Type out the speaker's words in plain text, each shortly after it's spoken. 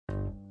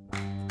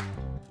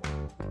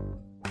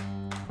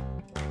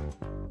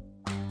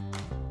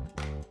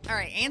All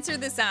right, answer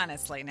this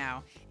honestly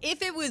now.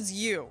 If it was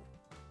you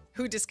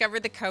who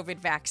discovered the COVID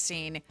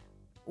vaccine,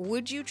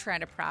 would you try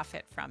to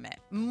profit from it?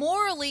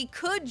 Morally,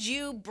 could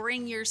you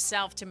bring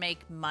yourself to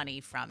make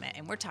money from it?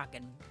 And we're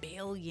talking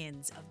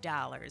billions of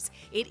dollars.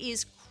 It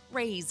is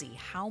crazy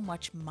how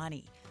much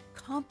money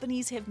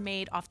companies have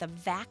made off the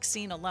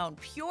vaccine alone.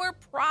 Pure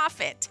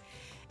profit.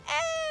 And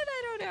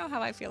I don't know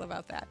how I feel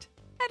about that.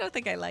 I don't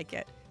think I like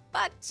it.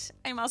 But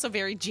I'm also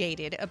very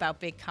jaded about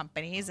big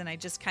companies, and I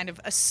just kind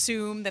of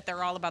assume that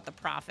they're all about the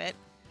profit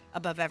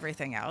above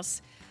everything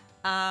else.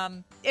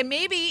 And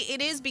maybe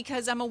it is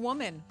because I'm a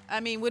woman. I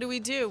mean, what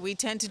do? We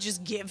tend to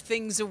just give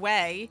things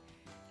away,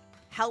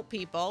 help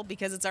people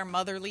because it's our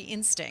motherly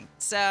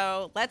instinct.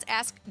 So let's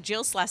ask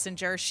Jill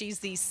Schlesinger. She's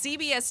the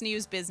CBS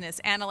News business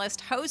analyst,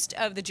 host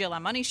of the Jill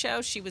on Money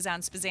Show. She was on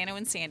Spazzano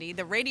and Sandy,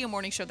 the radio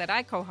morning show that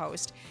I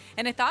co-host.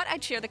 And I thought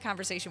I'd share the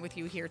conversation with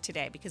you here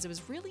today because it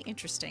was really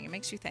interesting. It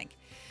makes you think.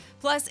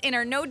 Plus, in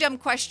our No Dumb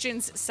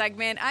Questions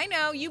segment, I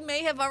know you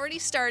may have already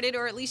started,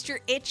 or at least you're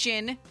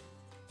itching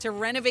to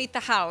renovate the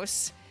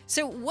house.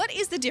 So what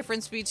is the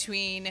difference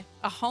between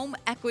a home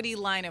equity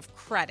line of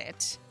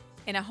credit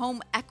and a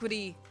home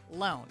equity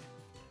loan?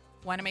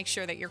 Want to make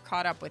sure that you're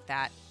caught up with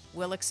that.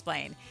 We'll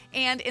explain.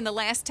 And in the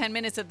last 10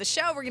 minutes of the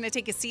show, we're going to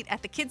take a seat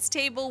at the kids'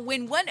 table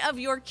when one of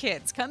your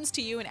kids comes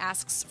to you and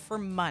asks for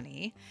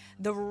money,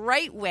 the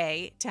right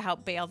way to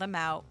help bail them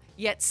out,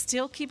 yet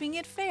still keeping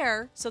it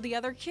fair so the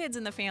other kids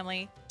in the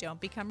family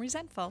don't become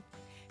resentful.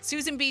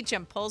 Susan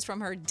Beecham pulls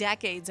from her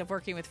decades of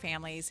working with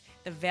families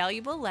the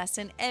valuable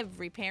lesson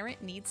every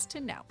parent needs to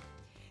know.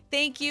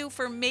 Thank you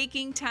for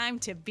making time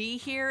to be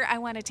here. I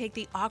want to take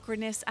the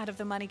awkwardness out of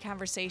the money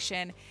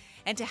conversation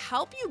and to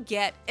help you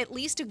get at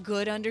least a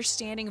good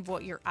understanding of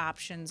what your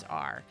options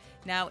are.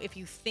 Now, if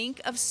you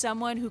think of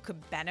someone who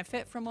could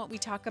benefit from what we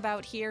talk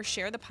about here,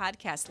 share the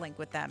podcast link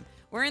with them.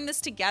 We're in this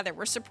together.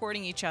 We're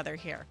supporting each other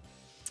here.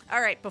 All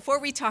right, before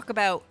we talk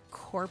about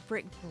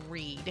corporate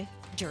greed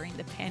during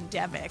the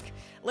pandemic,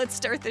 let's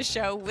start the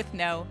show with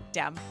no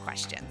dumb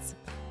questions.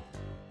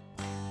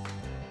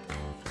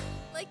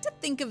 I like to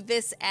think of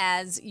this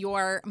as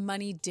your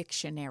money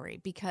dictionary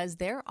because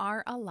there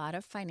are a lot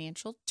of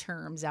financial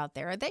terms out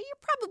there that you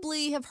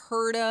probably have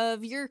heard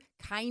of. You're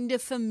kind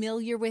of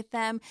familiar with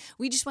them.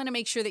 We just want to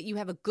make sure that you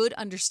have a good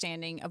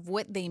understanding of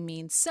what they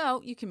mean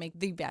so you can make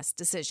the best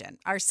decision.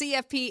 Our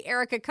CFP,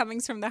 Erica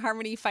Cummings from the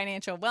Harmony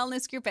Financial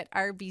Wellness Group at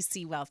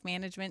RBC Wealth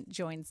Management,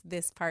 joins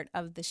this part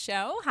of the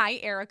show. Hi,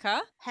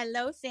 Erica.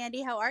 Hello,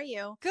 Sandy. How are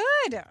you?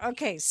 Good.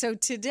 Okay, so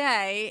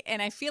today,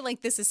 and I feel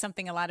like this is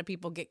something a lot of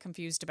people get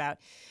confused about,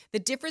 the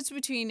difference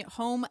between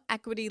home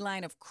equity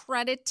line of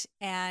credit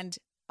and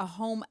a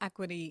home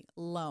equity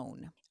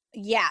loan.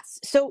 Yes.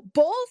 So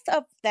both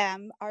of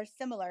them are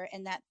similar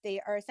in that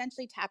they are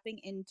essentially tapping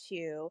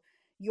into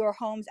your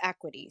home's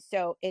equity.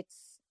 So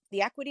it's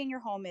the equity in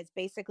your home is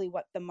basically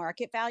what the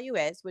market value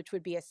is, which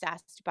would be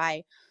assessed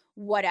by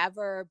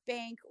whatever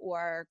bank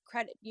or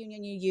credit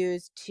union you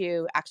use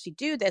to actually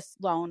do this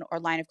loan or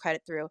line of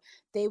credit through.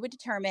 They would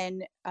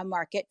determine a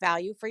market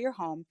value for your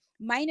home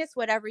minus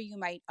whatever you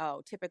might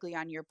owe, typically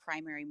on your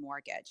primary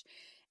mortgage.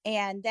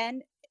 And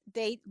then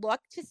they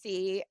look to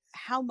see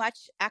how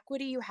much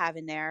equity you have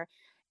in there.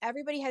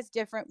 Everybody has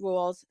different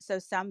rules. So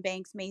some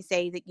banks may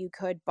say that you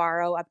could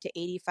borrow up to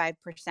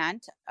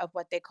 85% of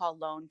what they call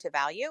loan to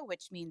value,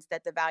 which means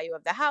that the value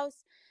of the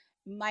house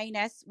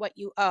minus what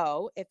you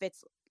owe. If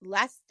it's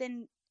less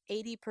than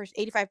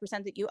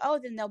 85% that you owe,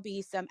 then there'll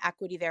be some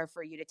equity there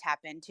for you to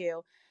tap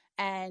into.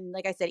 And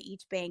like I said,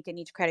 each bank and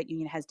each credit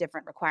union has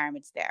different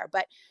requirements there.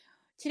 But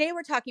today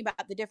we're talking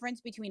about the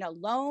difference between a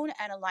loan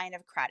and a line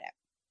of credit.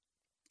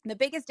 The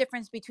biggest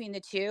difference between the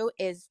two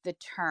is the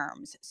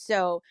terms.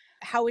 So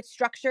how it's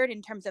structured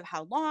in terms of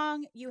how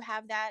long you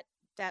have that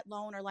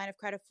loan or line of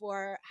credit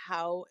for,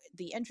 how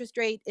the interest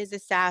rate is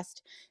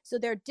assessed. So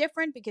they're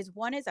different because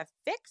one is a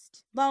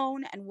fixed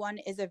loan and one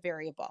is a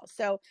variable.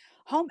 So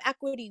home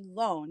equity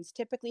loans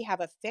typically have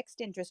a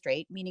fixed interest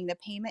rate, meaning the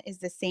payment is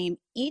the same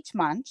each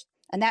month.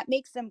 And that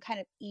makes them kind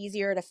of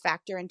easier to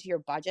factor into your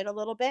budget a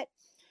little bit.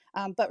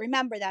 But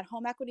remember that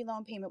home equity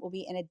loan payment will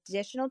be an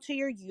additional to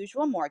your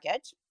usual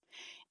mortgage.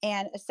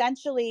 And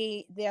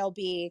essentially, there'll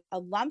be a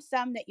lump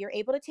sum that you're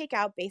able to take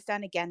out based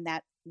on, again,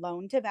 that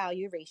loan to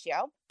value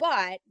ratio.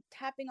 But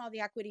tapping all the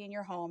equity in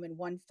your home in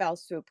one fell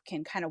swoop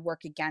can kind of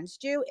work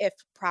against you if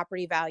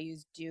property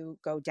values do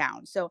go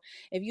down. So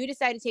if you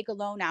decide to take a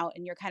loan out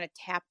and you're kind of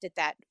tapped at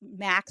that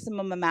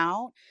maximum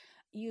amount,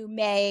 you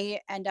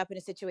may end up in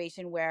a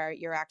situation where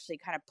you're actually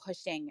kind of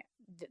pushing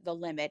the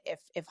limit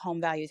if home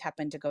values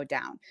happen to go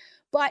down.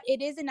 But it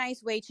is a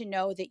nice way to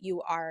know that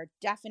you are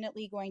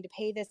definitely going to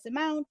pay this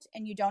amount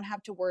and you don't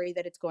have to worry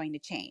that it's going to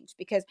change,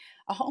 because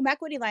a home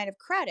equity line of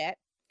credit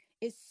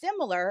is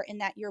similar in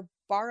that you're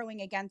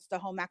borrowing against the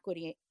home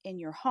equity in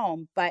your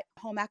home, but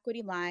home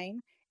equity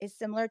line is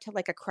similar to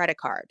like a credit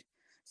card.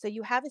 So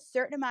you have a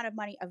certain amount of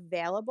money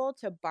available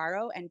to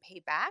borrow and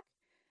pay back,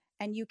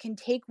 and you can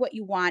take what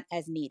you want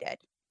as needed.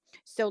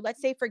 So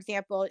let's say, for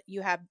example,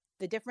 you have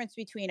the difference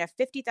between a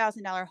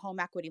 $50,000 home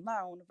equity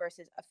loan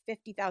versus a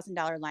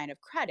 $50,000 line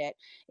of credit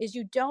is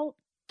you don't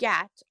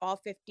get all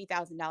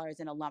 $50,000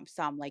 in a lump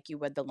sum like you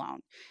would the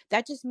loan.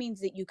 That just means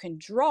that you can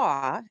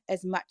draw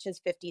as much as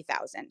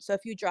 50,000. So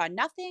if you draw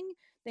nothing,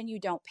 then you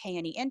don't pay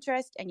any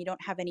interest and you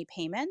don't have any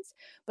payments.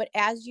 But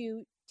as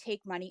you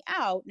take money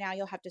out, now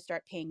you'll have to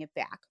start paying it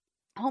back.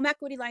 Home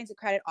equity lines of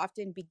credit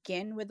often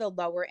begin with a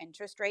lower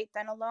interest rate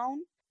than a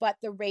loan, but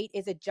the rate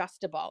is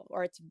adjustable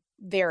or it's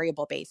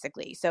variable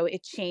basically. So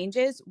it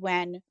changes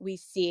when we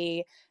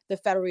see the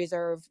Federal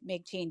Reserve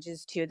make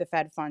changes to the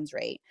Fed funds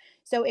rate.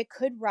 So it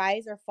could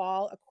rise or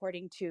fall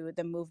according to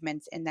the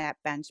movements in that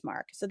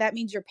benchmark. So that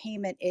means your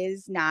payment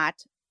is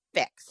not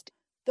fixed.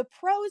 The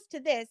pros to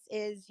this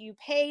is you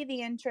pay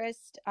the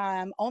interest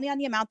only on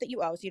the amount that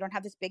you owe. So you don't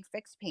have this big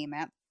fixed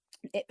payment.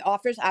 It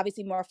offers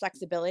obviously more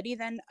flexibility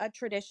than a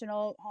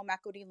traditional home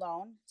equity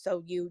loan.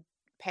 So you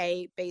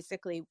pay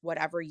basically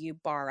whatever you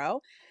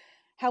borrow.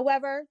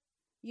 However,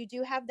 you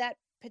do have that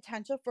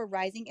potential for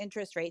rising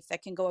interest rates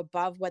that can go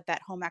above what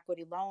that home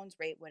equity loans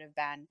rate would have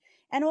been.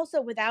 And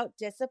also, without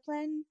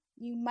discipline,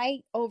 you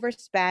might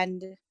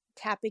overspend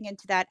tapping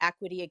into that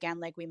equity again,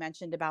 like we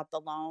mentioned about the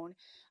loan.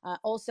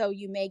 Also,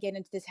 you may get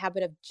into this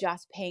habit of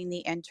just paying the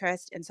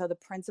interest. And so the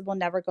principal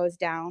never goes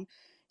down.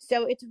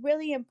 So it's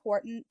really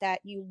important that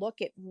you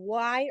look at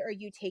why are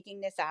you taking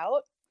this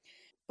out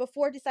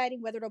before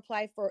deciding whether to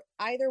apply for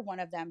either one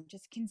of them.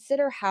 Just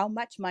consider how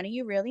much money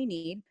you really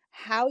need,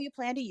 how you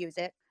plan to use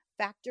it,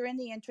 factor in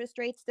the interest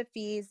rates, the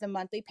fees, the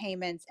monthly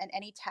payments, and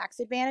any tax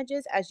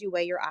advantages as you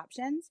weigh your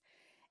options.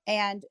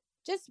 And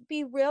just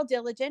be real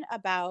diligent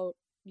about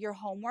your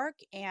homework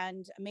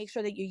and make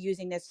sure that you're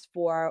using this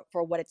for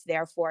what it's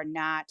there for,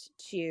 not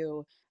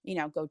to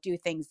go do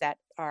things that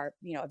are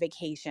a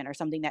vacation or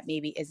something that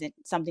maybe isn't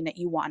something that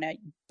you want to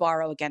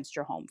borrow against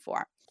your home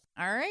for.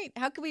 All right.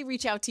 How can we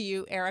reach out to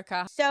you,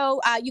 Erica?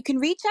 So you can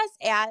reach us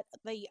at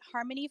the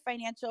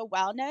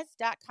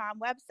harmonyfinancialwellness.com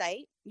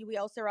website. We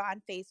also are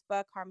on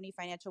Facebook, Harmony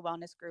Financial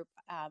Wellness Group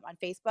on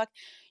Facebook.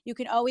 You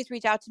can always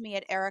reach out to me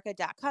at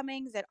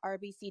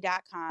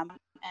erica.cummings@rbc.com.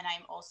 And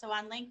I'm also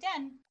on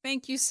LinkedIn.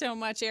 Thank you so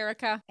much,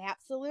 Erica.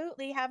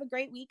 Absolutely. Have a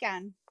great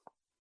weekend.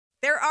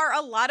 There are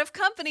a lot of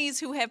companies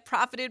who have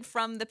profited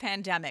from the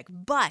pandemic,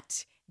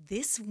 but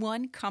this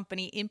one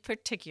company in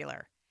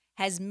particular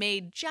has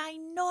made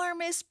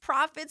ginormous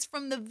profits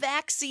from the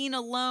vaccine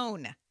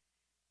alone.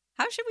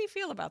 How should we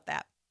feel about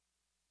that?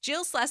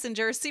 Jill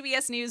Schlesinger,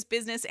 CBS News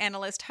business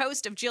analyst,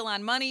 host of Jill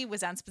on Money,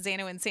 was on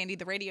Spazzano and Sandy,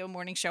 the radio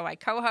morning show I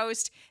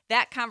co-host.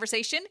 That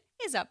conversation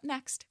is up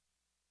next.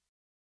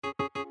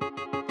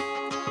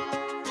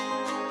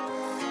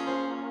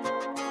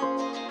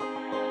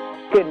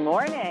 Good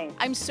morning.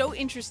 I'm so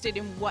interested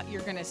in what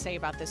you're going to say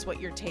about this, what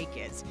your take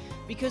is.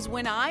 Because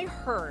when I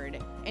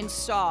heard and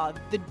saw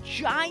the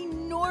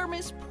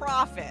ginormous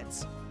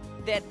profits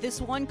that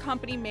this one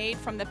company made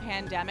from the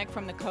pandemic,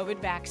 from the COVID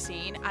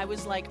vaccine, I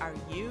was like, are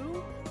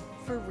you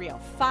for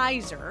real?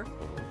 Pfizer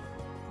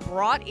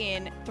brought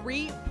in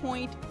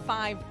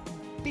 $3.5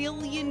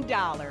 billion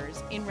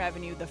in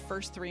revenue the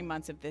first 3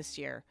 months of this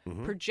year,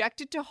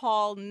 projected to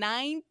haul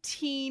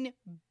 $19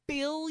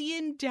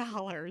 billion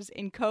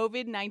in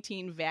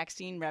COVID-19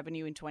 vaccine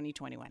revenue in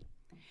 2021.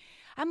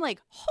 I'm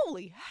like,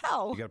 holy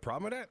hell. You got a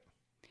problem with that?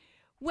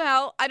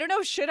 Well, I don't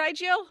know. Should I,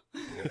 Jill?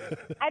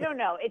 I don't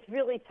know. It's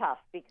really tough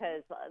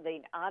because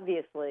they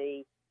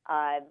obviously,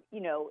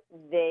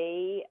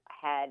 they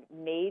had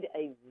made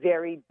a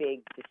very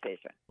big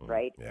decision,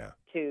 right? Yeah.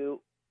 To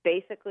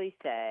basically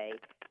say,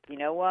 you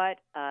know what?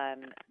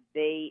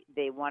 They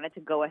wanted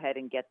to go ahead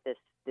and get this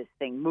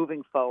thing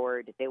moving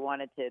forward. They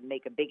wanted to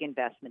make a big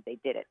investment. They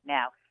did it.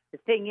 Now, the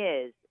thing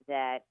is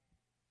that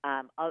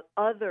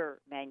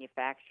other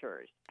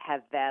manufacturers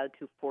have vowed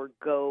to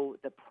forego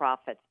the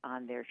profits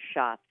on their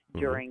shots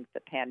during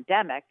the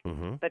pandemic.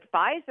 But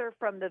Pfizer,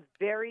 from the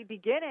very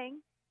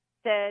beginning,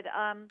 said,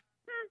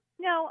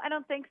 no, I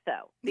don't think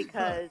so.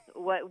 Because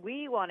what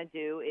we want to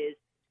do is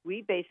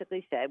we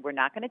basically said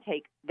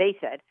they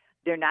said,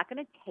 they're not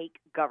going to take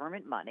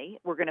government money.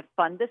 We're going to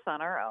fund this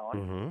on our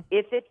own.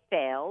 If it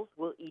fails,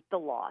 we'll eat the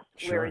loss.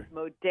 Sure. Whereas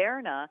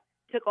Moderna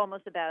took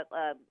almost about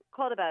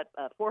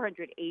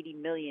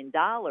 $480 million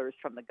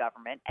from the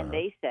government, and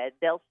they said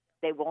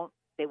they won't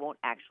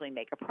actually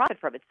make a profit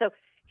from it. So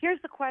here's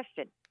the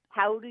question: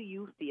 how do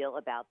you feel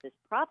about this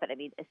profit? I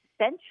mean,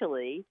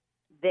 essentially,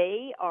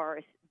 they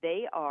are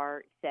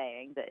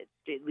saying that,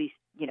 at least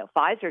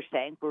Pfizer's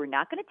saying, we're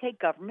not going to take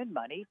government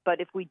money,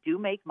 but if we do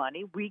make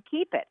money, we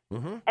keep it.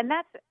 And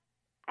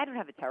I don't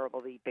have a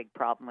terribly big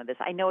problem with this.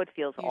 I know it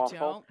feels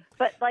awful, don't?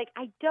 but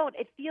I don't.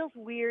 It feels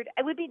weird.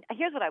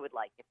 Here's what I would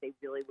like if they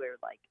really were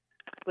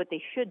what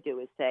they should do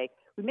is say,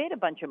 we made a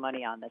bunch of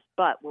money on this,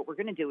 but what we're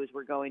going to do is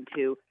we're going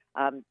to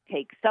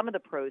take some of the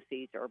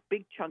proceeds or a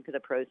big chunk of the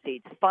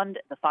proceeds, fund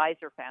the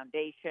Pfizer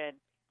Foundation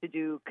to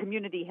do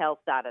community health,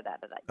 You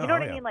know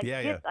what I mean?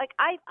 Yeah.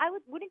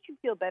 Wouldn't you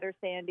feel better,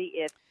 Sandy,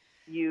 if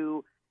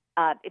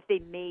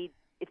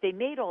they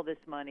made all this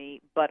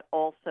money, but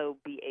also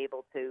be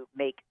able to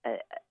make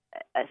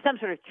some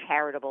sort of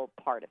charitable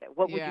part of it.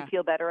 What would you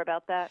feel better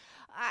about that?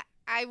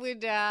 I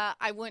would.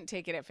 I wouldn't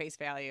take it at face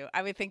value.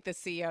 I would think the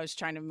CEO is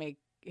trying to make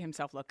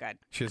himself look good.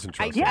 She doesn't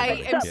trust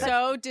I am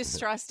so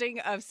distrusting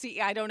of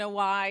CEO. I don't know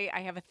why. I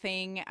have a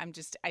thing.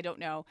 I don't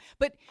know.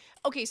 But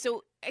okay,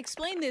 so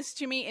explain this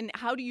to me, and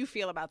how do you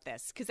feel about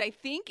this? Because I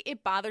think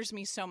it bothers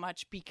me so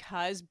much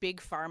because Big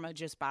Pharma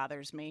just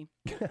bothers me.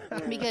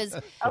 Because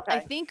I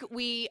think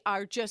we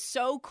are just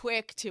so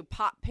quick to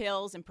pop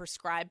pills and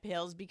prescribe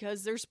pills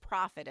because there's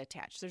profit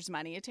attached. There's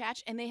money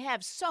attached, and they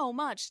have so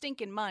much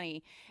stinking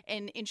money,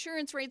 and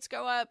insurance rates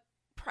go up,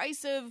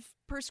 price of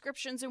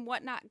prescriptions and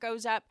whatnot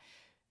goes up.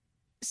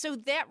 So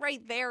that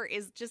right there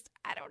is just,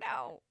 I don't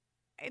know.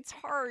 It's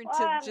hard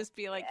to just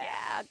be like,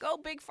 yeah, go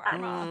Big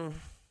Pharma.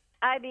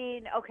 I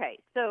mean, okay,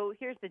 so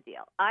here's the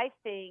deal. I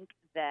think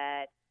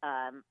that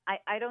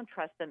I don't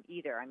trust them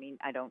either. I mean,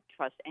 I don't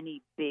trust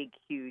any big,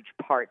 huge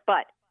part.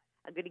 But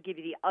I'm going to give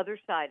you the other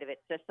side of it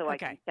just so I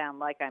can sound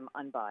like I'm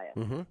unbiased.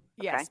 Mm-hmm. Okay?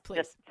 Yes, please.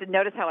 Just to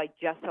notice how I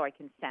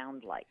can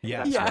sound like.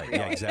 Yeah,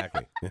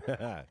 exactly.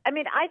 I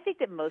mean, I think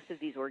that most of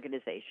these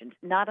organizations,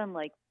 not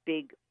unlike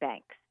big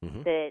banks,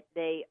 that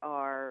they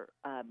are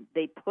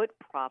they put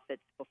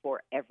profits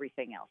before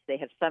everything else. They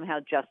have somehow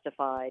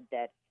justified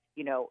that,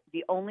 you know,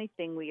 the only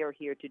thing we are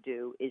here to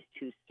do is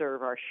to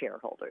serve our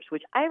shareholders,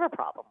 which I have a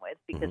problem with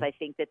because I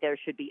think that there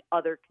should be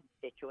other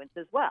constituents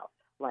as well.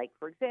 Like,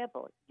 for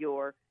example,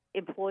 your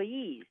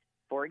employees,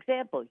 for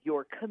example,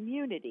 your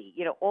community,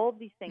 you know, all of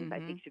these things I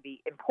think should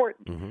be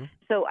important.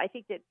 So I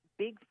think that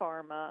big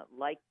pharma,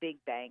 like big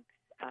banks,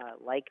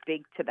 like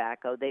big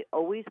tobacco, they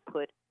always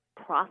put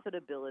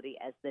profitability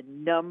as the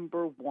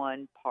number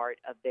one part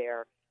of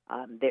their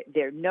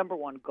number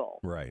one goal.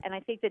 Right. And I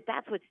think that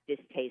that's what's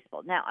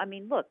distasteful. Now, I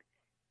mean, look,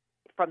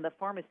 from the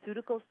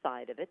pharmaceutical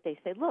side of it, they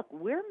say, look,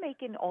 we're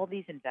making all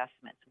these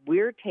investments.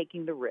 We're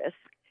taking the risk.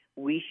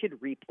 We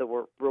should reap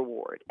the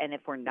reward. And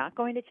if we're not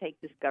going to take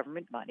this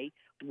government money,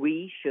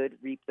 we should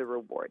reap the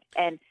reward.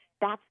 And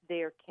that's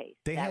their case.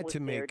 They had to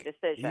their make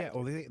decision. Yeah,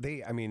 well,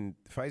 I mean,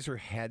 Pfizer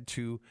had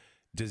to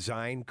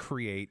design,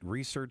 create,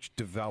 research,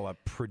 develop,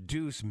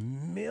 produce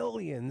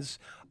millions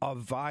of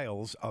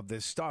vials of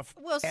this stuff.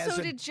 Well,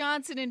 so did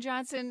Johnson &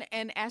 Johnson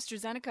and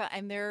AstraZeneca,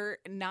 and they're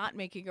not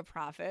making a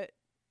profit.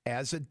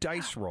 As a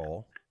dice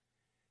roll.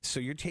 So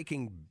you're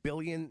taking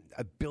billions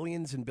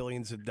and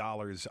billions of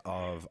dollars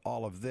of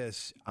all of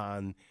this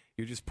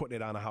you're just putting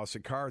it on a house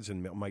of cards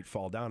and it might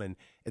fall down and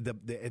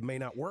it may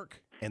not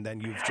work. And then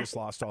you've just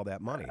lost all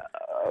that money.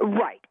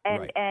 Right.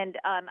 And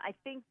I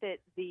think that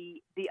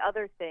the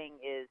other thing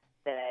is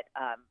that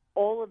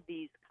all of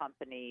these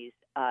companies,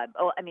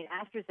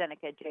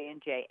 AstraZeneca,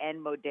 J&J,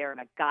 and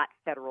Moderna got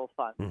federal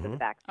funds for the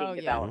vaccine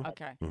development.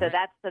 Okay. So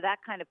that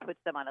kind of puts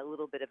them on a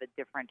little bit of a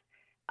different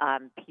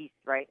piece,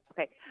 right?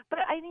 Okay. But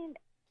I mean,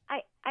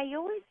 I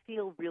always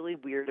feel really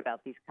weird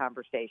about these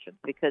conversations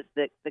because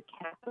the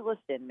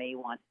capitalist in me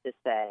wants to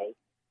say,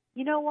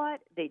 you know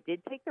what? They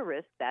did take the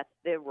risk. That's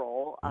their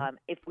role.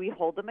 If we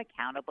hold them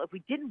accountable, if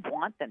we didn't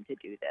want them to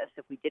do this,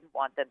 if we didn't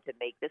want them to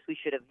make this, we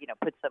should have,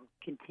 put some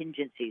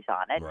contingencies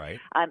on it. Right.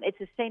 It's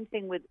the same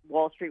thing with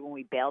Wall Street when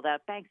we bailed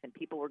out banks and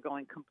people were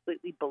going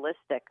completely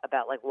ballistic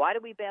about, like, why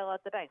did we bail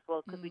out the banks?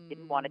 Well, because we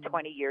didn't want a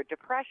 20-year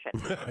depression.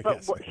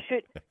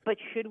 But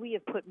should we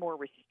have put more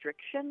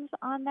restrictions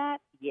on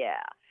that?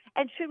 Yeah.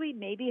 And should we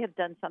maybe have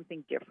done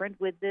something different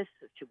with this?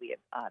 Should we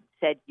have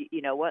said,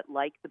 you know what,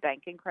 like the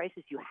banking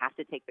crisis, you have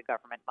to take the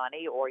government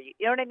money, or you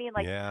know what I mean?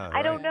 Like,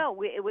 I don't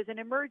know. It was an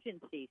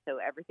emergency, so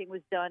everything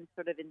was done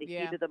sort of in the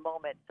heat of the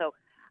moment. So,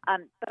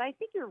 but I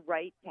think you're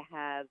right to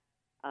have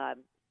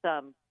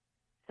some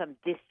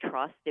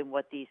distrust in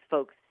what these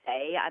folks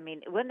say. I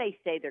mean, when they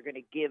say they're going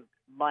to give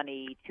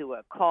money to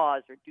a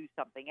cause or do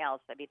something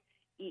else, I mean,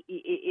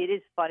 it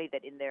is funny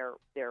that in their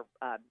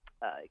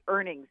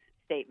earnings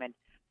statement,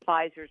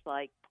 Pfizer's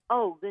like,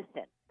 oh,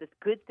 listen, the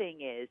good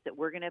thing is that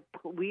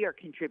we are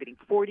contributing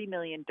 40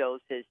 million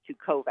doses to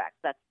COVAX.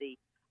 That's the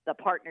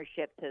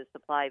partnership to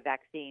supply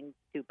vaccines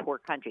to poor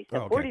countries.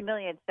 So 40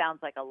 million sounds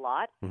like a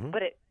lot,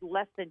 but it's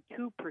less than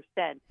 2%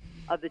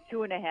 of the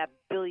 2.5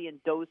 billion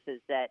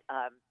doses that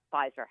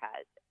Pfizer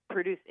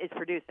is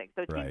producing.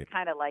 So it seems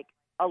kind of like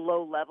a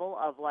low level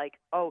of like,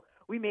 oh,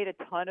 we made a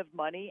ton of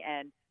money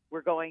and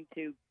we're going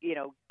to,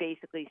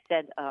 basically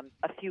send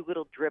a few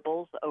little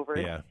dribbles over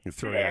there.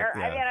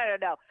 I mean, I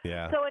don't know.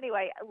 Yeah. So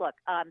anyway, look,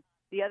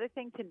 the other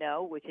thing to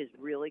know, which is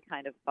really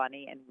kind of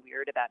funny and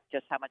weird about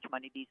just how much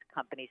money these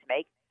companies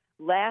make,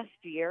 last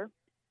year,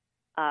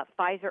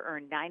 Pfizer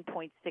earned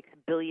 $9.6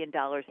 billion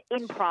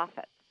in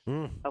profits.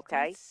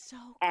 Okay? That's so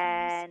crazy.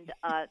 And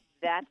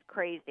that's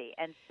crazy.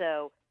 And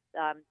so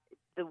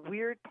the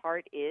weird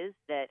part is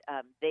that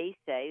they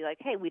say, like,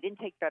 hey, we didn't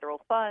take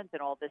federal funds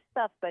and all this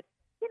stuff, but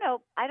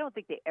I don't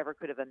think they ever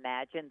could have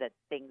imagined that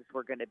things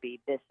were going to be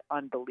this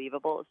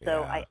unbelievable.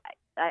 So I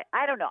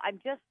don't know.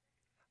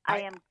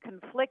 I am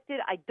conflicted.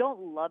 I don't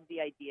love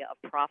the idea of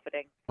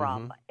profiting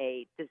from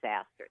a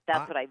disaster.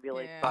 That's what I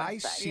really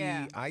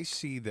say. I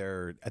see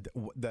the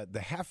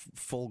half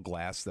full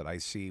glass that I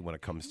see when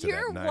it comes to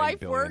Your that $9 wife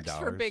billion. works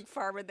for Big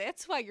Pharma.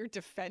 That's why you're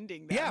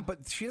defending them. Yeah,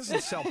 but she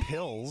doesn't sell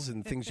pills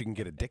and things you can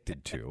get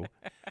addicted to.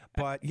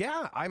 But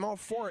yeah, I'm all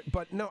for it.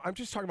 But no, I'm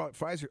just talking about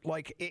Pfizer.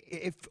 Like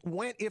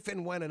if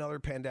and when another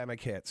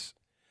pandemic hits,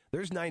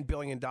 there's $9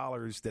 billion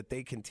that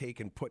they can take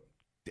and put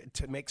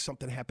to make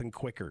something happen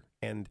quicker.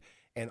 And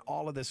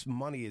all of this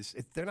money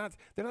they're not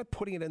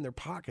putting it in their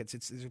pockets.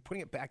 They're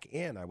putting it back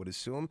in, I would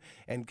assume,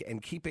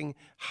 and keeping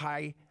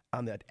high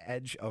on that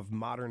edge of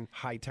modern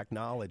high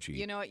technology.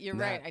 You know what? You're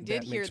right. I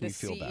did hear the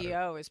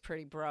CEO is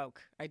pretty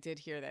broke. I did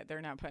hear that.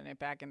 They're not putting it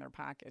back in their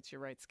pockets.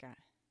 You're right, Scott.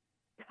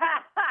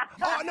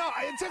 Oh, no,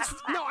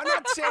 I'm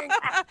not saying.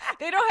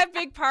 They don't have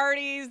big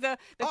parties, the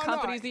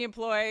companies, the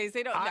employees.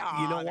 They don't.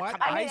 You know what?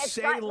 I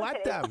say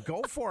let them.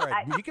 Go for it.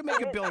 You can make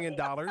 $1 billion.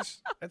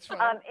 That's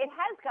fine. It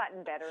has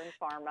gotten better in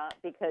pharma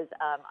because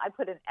I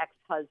put an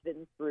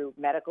ex-husband through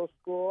medical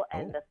school,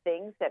 and the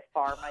things that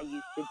pharma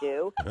used to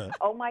do,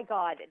 oh, my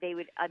God, they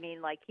would,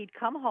 he'd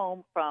come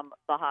home from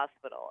the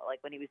hospital,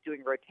 like when he was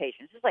doing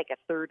rotations. This is like a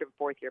third and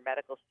fourth year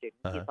medical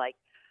student. He's like,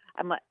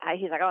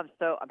 he's like, oh,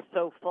 I'm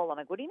so full. I'm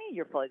like, what do you mean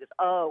you're full? He goes,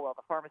 oh, well,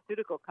 the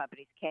pharmaceutical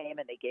companies came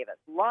and they gave us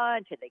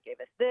lunch and they gave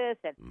us this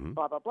and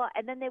blah, blah, blah.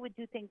 And then they would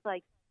do things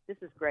like, this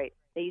is great.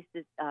 They used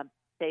to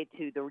say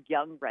to the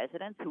young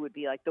residents who would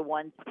be like the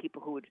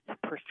people who would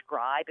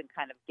prescribe and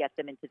kind of get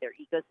them into their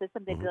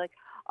ecosystem. They'd be like,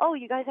 oh,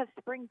 you guys have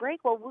spring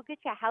break? Well, we'll get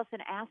you a house in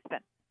Aspen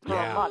for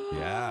a month.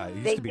 Yeah, it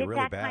used they to be did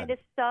really that bad. kind of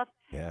stuff.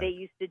 Yeah. They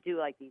used to do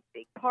like these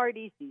big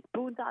parties, these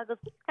boondoggles.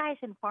 These guys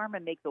in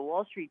pharma make the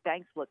Wall Street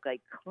banks look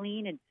like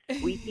clean and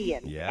squeaky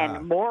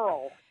and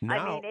moral.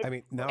 Now,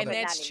 now and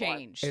that's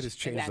changed. It has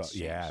changed.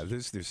 Yeah,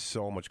 there's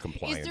so much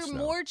compliance. Is there now.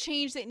 more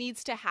change that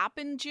needs to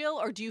happen, Jill,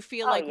 or do you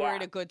feel like we're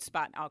at a good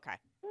spot? Okay.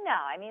 No,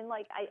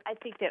 I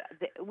think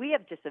that we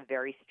have just a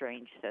very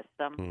strange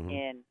system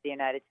in the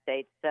United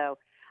States. So,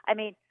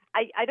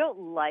 I don't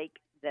like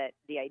that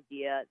the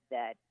idea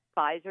that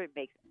Pfizer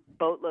makes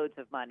boatloads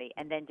of money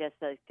and then just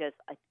a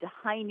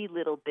tiny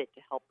little bit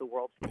to help the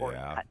world's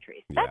poorest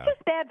countries. That's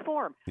just bad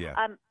form.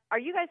 Yeah. Are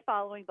you guys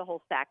following the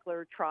whole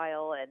Sackler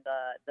trial and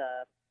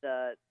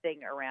the thing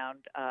around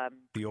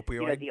the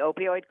opioid the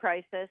opioid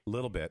crisis? A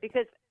little bit.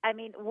 Because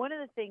one of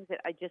the things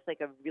that I just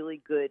like a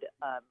really good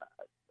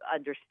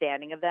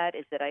understanding of that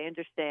is that I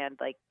understand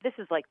this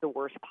is like the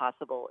worst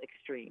possible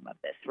extreme of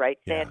this, right,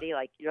 Sandy?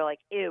 Like you're like,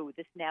 ew,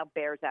 this now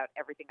bears out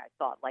everything I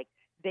thought. Like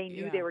they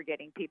knew they were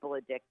getting people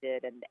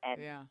addicted and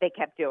they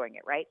kept doing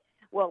it, right?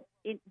 Well,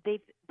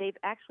 they've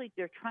actually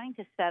they're trying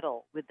to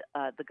settle with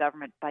the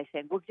government by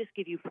saying we'll just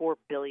give you $4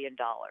 billion.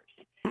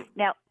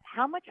 Now,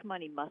 how much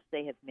money must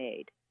they have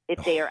made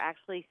if they are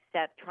actually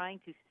trying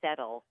to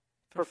settle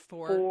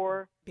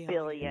for $4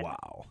 billion?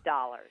 Wow.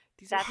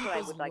 That's what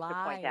I would like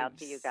to point out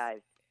to you guys.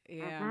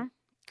 Yeah,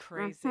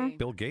 crazy.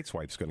 Bill Gates'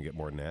 wife's going to get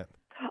more than that.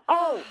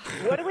 Oh,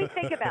 what do we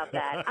think about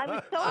that? I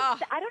was so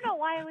upset. I don't know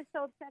why I was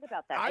so upset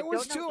about that. I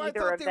was don't know too.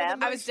 either of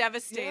them. I was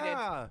devastated.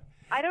 Yeah.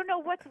 I don't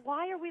know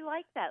why are we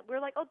like that?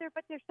 We're like,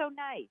 but they're so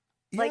nice.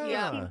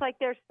 Yeah. It seems like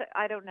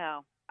I don't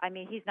know.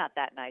 He's not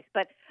that nice,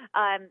 but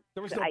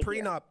there was no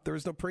prenup. There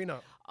was no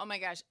prenup. Oh my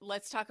gosh,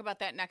 let's talk about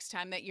that next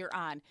time that you're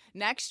on.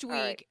 Next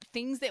week,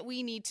 things that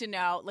we need to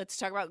know. Let's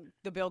talk about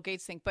the Bill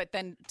Gates thing, but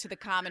then to the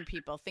common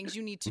people, things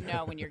you need to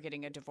know when you're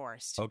getting a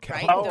divorce. Okay.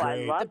 Right? Oh,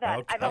 I love that.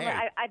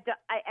 Okay.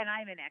 And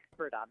I'm an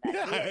expert on that.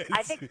 Yes.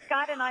 I think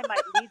Scott and I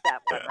might lead that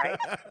one, right?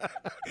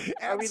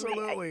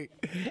 Absolutely.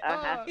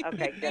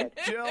 Okay, good.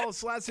 Jill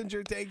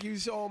Schlesinger, thank you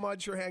so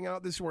much for hanging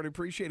out this morning.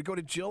 Appreciate it. Go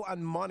to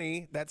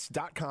JillOnMoney, that's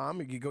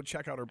 .com. You can go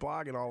check out her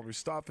blog and all of her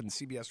stuff and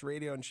CBS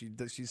Radio, and she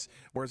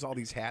wears all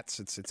these hats.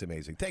 It's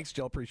amazing. Thanks,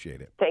 Jill. Appreciate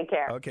it. Take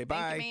care. Okay,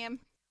 bye. Thank you, ma'am.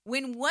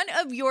 When one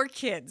of your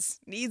kids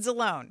needs a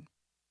loan,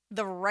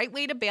 the right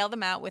way to bail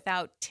them out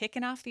without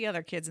ticking off the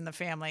other kids in the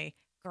family,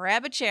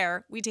 grab a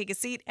chair. We take a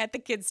seat at the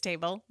kids'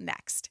 table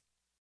next.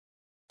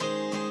 All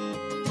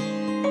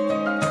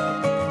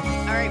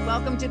right,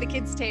 welcome to the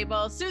kids'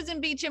 table.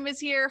 Susan Beecham is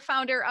here,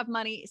 founder of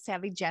Money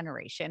Savvy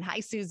Generation. Hi,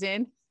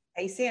 Susan.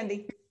 Hey,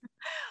 Sandy.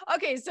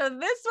 Okay, so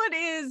this one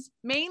is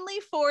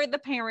mainly for the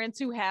parents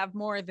who have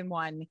more than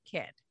one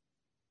kid.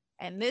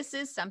 And this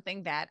is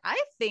something that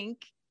I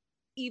think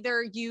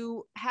either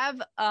you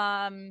have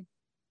a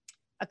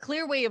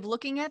clear way of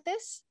looking at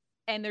this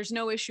and there's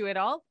no issue at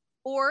all,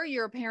 or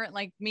you're a parent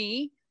like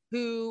me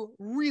who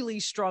really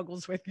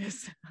struggles with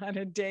this on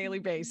a daily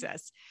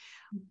basis.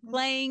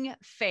 Playing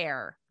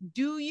fair.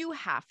 Do you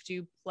have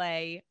to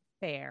play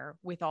fair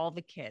with all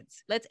the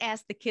kids? Let's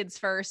ask the kids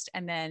first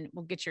and then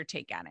we'll get your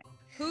take on it.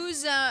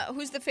 Who's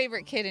the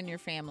favorite kid in your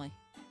family?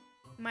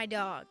 My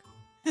dog.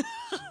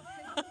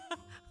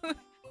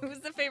 Who's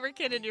the favorite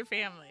kid in your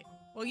family?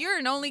 Well, you're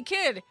an only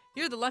kid.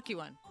 You're the lucky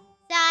one.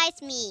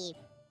 That's me.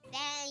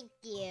 Thank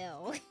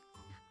you.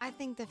 I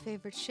think the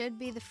favorite should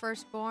be the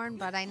firstborn,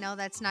 but I know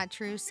that's not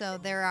true, so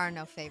there are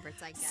no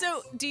favorites, I guess.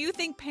 So, do you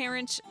think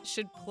parents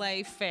should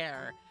play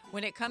fair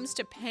When it comes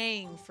to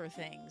paying for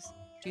things,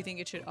 do you think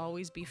it should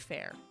always be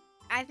fair?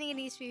 I think it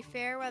needs to be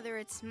fair, whether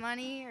it's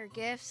money or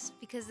gifts,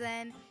 because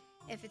then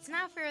if it's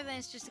not fair, then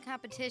it's just a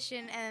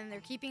competition, and they're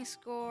keeping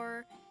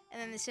score,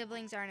 and then the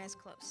siblings aren't as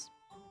close.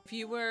 If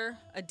you were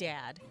a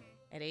dad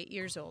at 8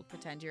 years old,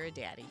 pretend you're a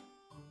daddy,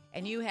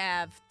 and you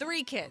have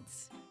 3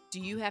 kids, do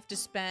you have to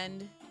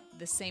spend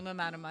the same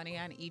amount of money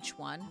on each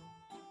one?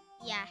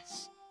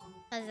 Yes,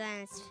 because then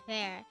it's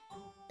fair.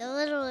 The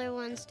littler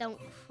ones don't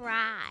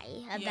cry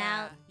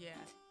about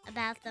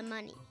the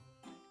money.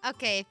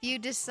 Okay, if you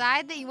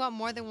decide that you want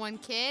more than one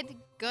kid,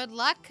 good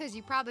luck, because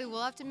you probably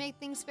will have to make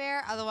things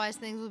fair. Otherwise,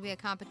 things will be a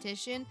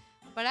competition.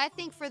 But I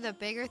think for the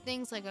bigger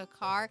things like a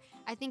car,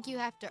 I think you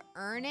have to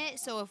earn it.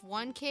 So if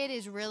one kid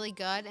is really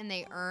good and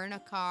they earn a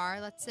car,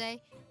 let's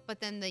say, but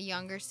then the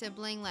younger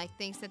sibling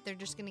thinks that they're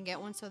just going to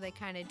get one, so they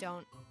kind of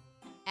don't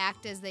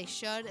act as they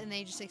should and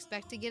they just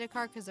expect to get a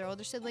car because their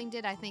older sibling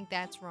did, I think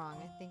that's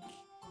wrong. I think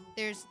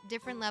there's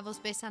different levels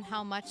based on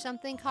how much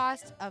something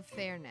costs of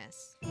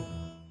fairness.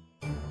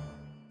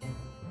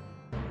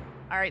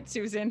 All right,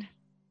 Susan,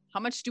 how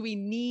much do we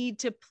need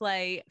to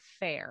play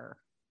fair?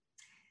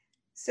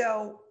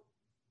 So,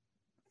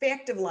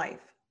 fact of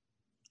life,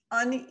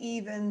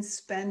 uneven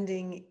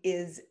spending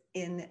is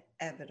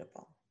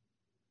inevitable.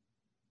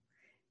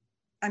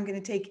 I'm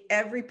going to take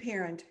every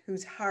parent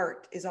whose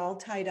heart is all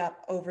tied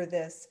up over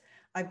this.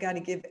 I've got to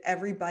give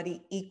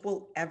everybody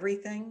equal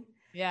everything.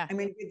 Yeah. I'm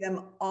going to give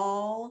them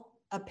all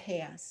a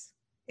pass.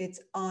 It's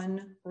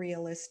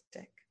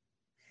unrealistic.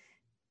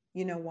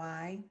 You know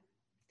why?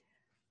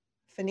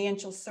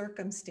 Financial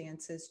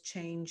circumstances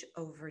change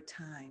over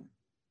time.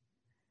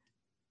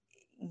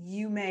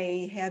 You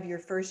may have your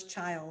first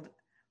child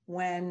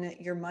when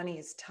your money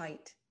is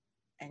tight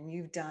and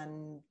you've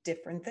done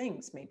different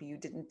things. Maybe you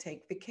didn't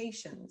take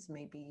vacations.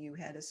 Maybe you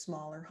had a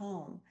smaller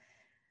home.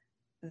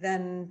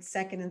 Then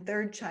second and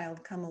third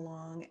child come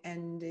along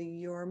and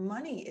your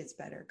money is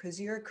better because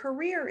your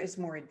career is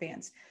more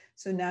advanced.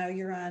 So now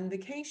you're on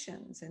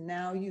vacations and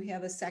now you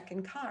have a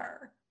second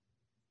car,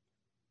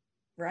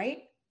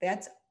 right?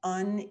 That's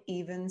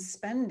uneven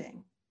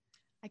spending.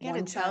 I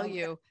gotta tell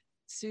you,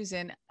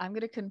 Susan, I'm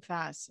going to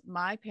confess,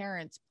 my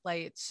parents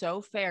play it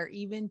so fair,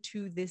 even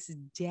to this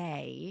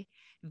day.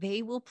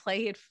 They will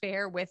play it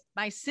fair with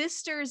my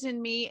sisters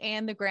and me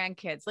and the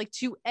grandkids,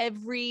 to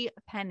every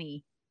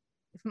penny.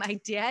 If my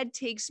dad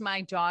takes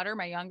my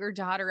younger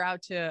daughter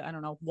out to, I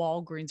don't know,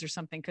 Walgreens or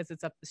something, because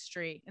it's up the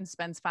street and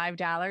spends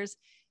 $5,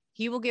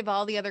 he will give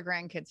all the other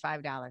grandkids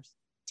 $5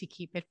 to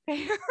keep it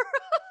fair.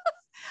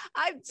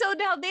 So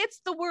now that's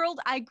the world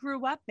I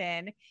grew up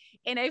in.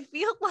 And I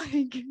feel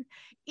like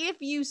if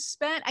you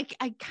spend,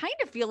 I kind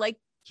of feel like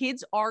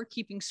kids are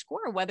keeping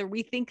score, whether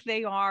we think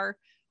they are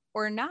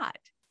or not.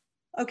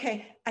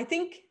 Okay. I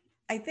think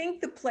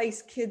the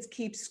place kids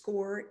keep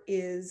score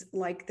is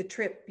like the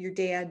trip your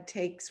dad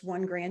takes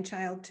one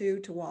grandchild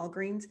to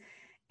Walgreens.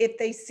 If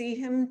they see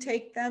him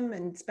take them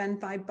and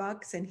spend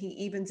 $5 and he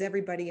evens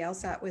everybody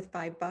else out with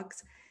 $5,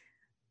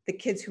 the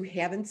kids who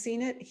haven't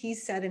seen it, he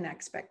set an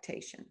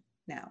expectation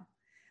now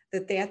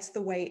that's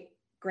the way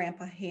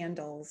grandpa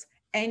handles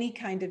any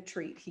kind of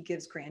treat he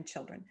gives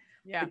grandchildren.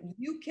 Yeah. But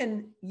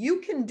you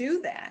can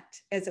do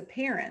that as a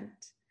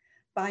parent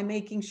by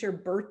making sure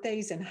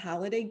birthdays and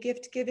holiday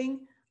gift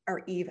giving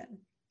are even.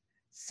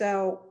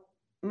 So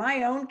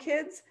my own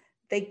kids,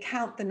 they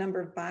count the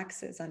number of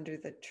boxes under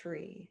the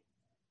tree.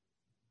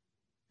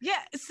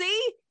 Yeah.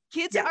 See,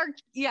 kids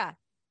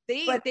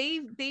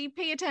they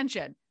pay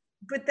attention.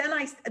 But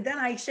then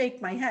I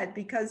shake my head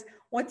because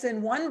what's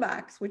in one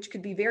box, which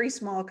could be very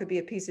small, could be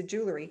a piece of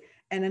jewelry,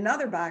 and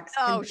another box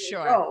can be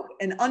a robe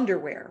and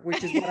underwear,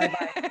 which is what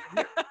I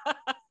buy.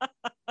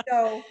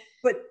 So,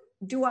 but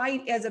do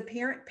I, as a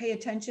parent, pay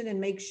attention and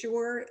make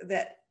sure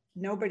that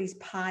nobody's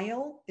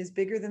pile is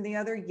bigger than the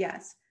other?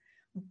 Yes.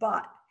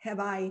 But have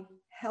I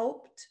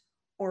helped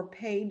or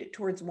paid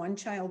towards one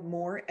child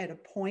more at a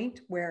point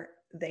where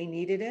they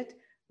needed it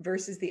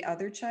versus the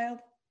other child?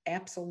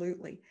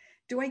 Absolutely.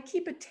 Do I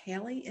keep a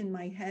tally in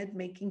my head,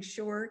 making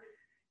sure,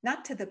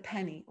 not to the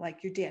penny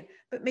like your dad,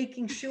 but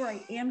making sure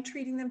I am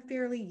treating them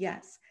fairly?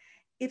 Yes.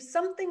 If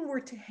something were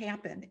to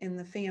happen in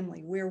the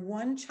family where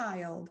one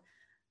child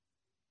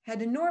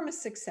had enormous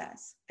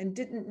success and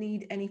didn't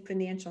need any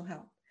financial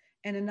help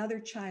and another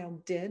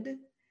child did,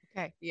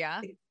 okay, yeah.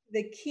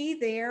 The key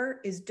there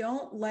is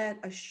don't let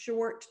a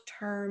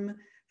short-term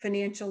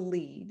financial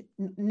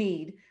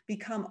need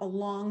become a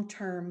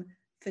long-term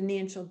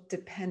financial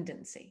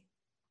dependency.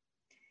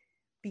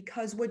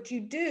 Because what you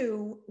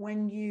do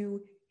when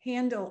you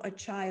handle a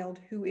child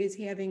who is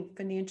having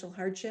financial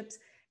hardships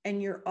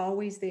and you're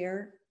always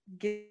there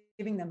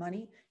giving them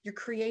money, you're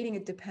creating a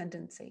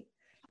dependency.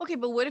 Okay,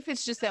 but what if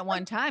it's just that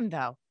one time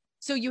though?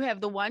 So you have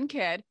the one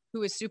kid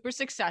who is super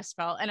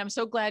successful, and I'm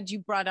so glad you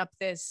brought up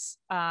this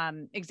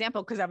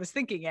example because I was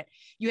thinking it.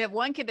 You have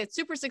one kid that's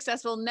super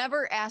successful,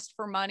 never asked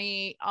for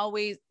money,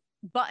 always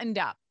buttoned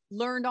up,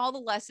 learned all the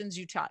lessons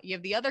you taught. You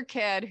have the other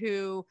kid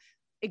who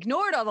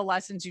ignored all the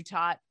lessons you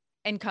taught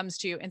and comes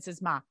to you and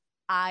says, "Ma,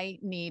 I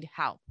need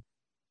help."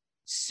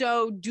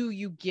 So do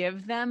you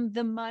give them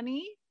the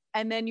money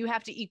and then you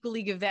have to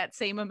equally give that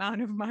same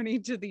amount of money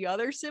to the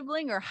other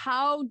sibling? Or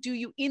how do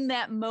you, in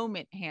that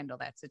moment, handle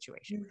that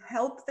situation? You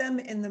help them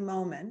in the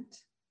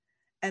moment,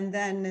 and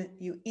then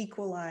you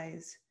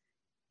equalize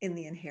in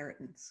the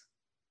inheritance.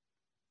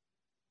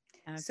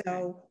 Okay.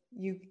 So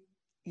you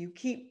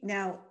keep,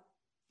 now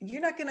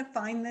you're not going to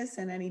find this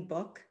in any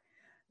book.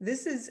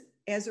 This is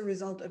as a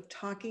result of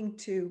talking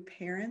to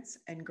parents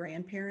and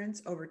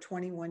grandparents over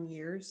 21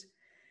 years,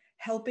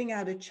 helping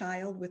out a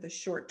child with a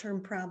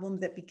short-term problem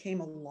that became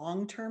a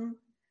long-term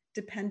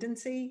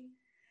dependency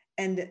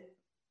and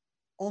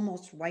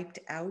almost wiped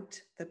out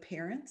the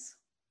parents.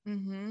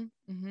 Mm-hmm.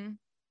 Mm-hmm.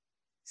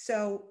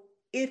 So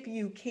if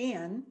you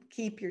can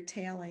keep your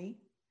tally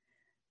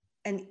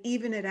and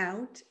even it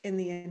out in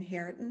the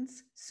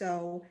inheritance,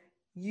 so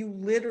you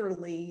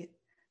literally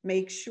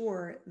make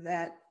sure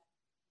that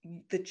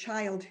the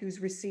child who's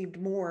received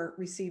more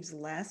receives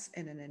less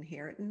in an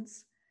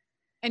inheritance.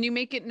 And you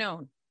make it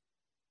known.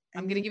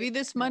 I'm going to give you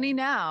this money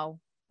now,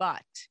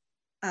 but.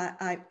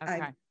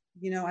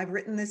 I've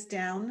written this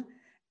down,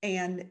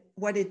 and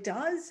what it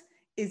does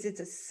is it's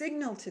a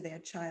signal to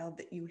that child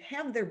that you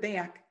have their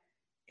back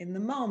in the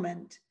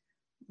moment,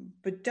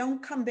 but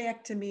don't come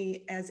back to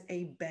me as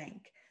a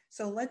bank.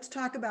 So let's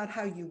talk about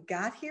how you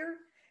got here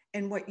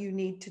and what you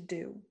need to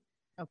do.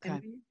 Okay.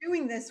 And when you're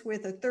doing this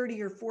with a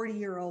 30 or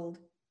 40-year-old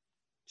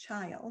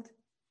child,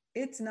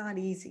 it's not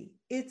easy.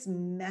 It's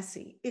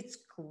messy. It's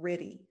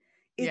gritty.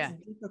 It's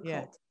difficult.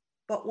 Yeah.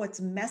 But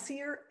what's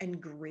messier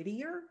and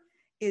grittier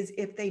is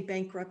if they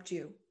bankrupt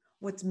you.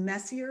 What's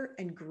messier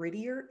and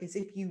grittier is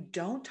if you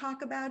don't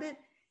talk about it,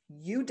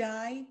 you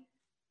die,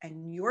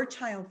 and your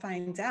child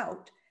finds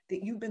out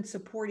that you've been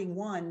supporting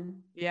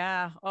one.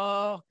 Yeah.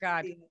 Oh,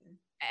 God.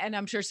 And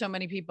I'm sure so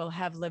many people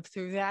have lived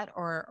through that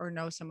or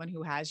know someone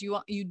who has.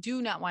 You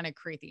do not want to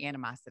create the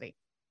animosity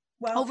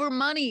over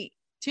money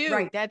too.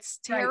 Right. That's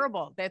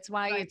terrible. Right. That's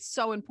why it's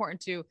so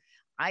important to,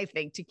 I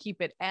think, to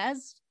keep it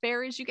as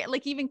fair as you get.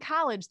 Like even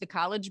college, the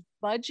college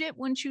budget,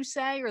 wouldn't you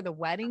say, or the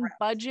wedding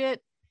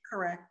budget?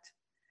 Correct.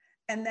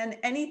 And then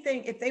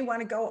anything, if they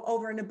want to go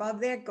over and above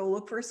that, go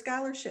look for a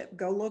scholarship,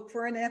 go look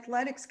for an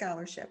athletic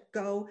scholarship,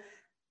 go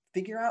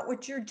figure out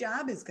what your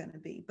job is going to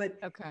be. But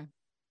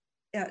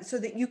so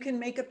that you can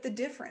make up the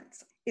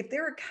difference. If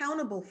they're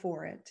accountable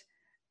for it,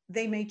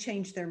 they may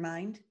change their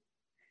mind.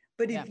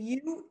 But if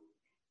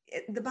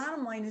the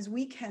bottom line is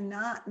we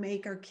cannot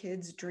make our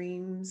kids'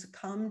 dreams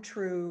come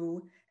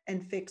true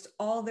and fix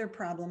all their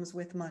problems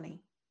with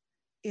money.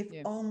 If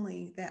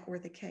only that were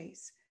the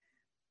case.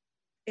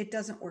 It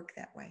doesn't work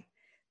that way.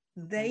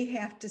 They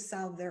have to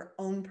solve their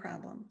own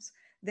problems.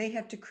 They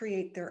have to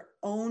create their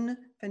own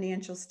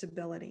financial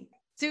stability.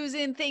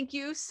 Susan, thank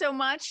you so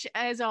much,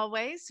 as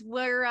always.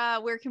 Where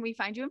can we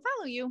find you and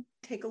follow you?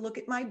 Take a look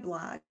at my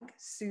blog,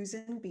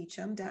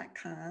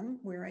 susanbeacham.com,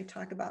 where I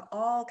talk about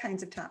all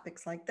kinds of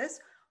topics like this.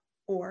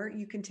 Or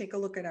you can take a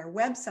look at our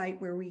website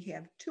where we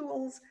have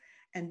tools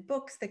and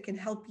books that can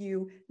help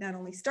you not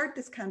only start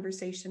this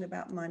conversation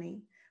about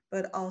money,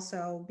 but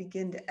also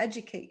begin to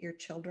educate your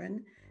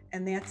children.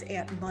 And that's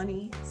at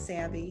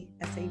moneysavvy,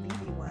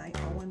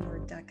 SAVVY, all one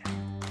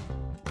word.com.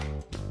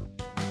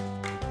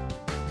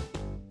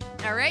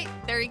 All right,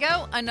 there you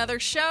go. Another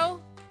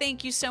show.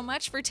 Thank you so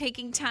much for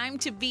taking time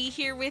to be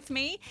here with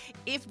me.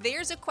 If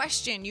there's a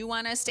question you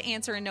want us to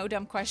answer in No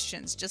Dumb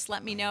Questions, just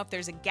let me know. If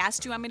there's a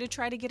guest you want me to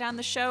try to get on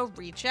the show,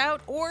 reach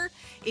out. Or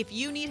if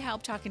you need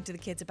help talking to the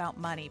kids about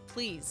money,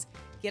 please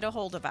get a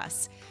hold of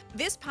us.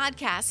 This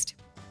podcast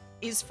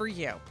is for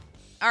you.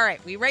 All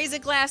right, we raise a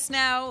glass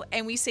now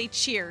and we say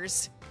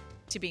cheers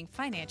to being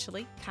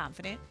financially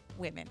confident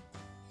women.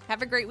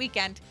 Have a great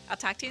weekend. I'll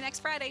talk to you next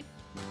Friday.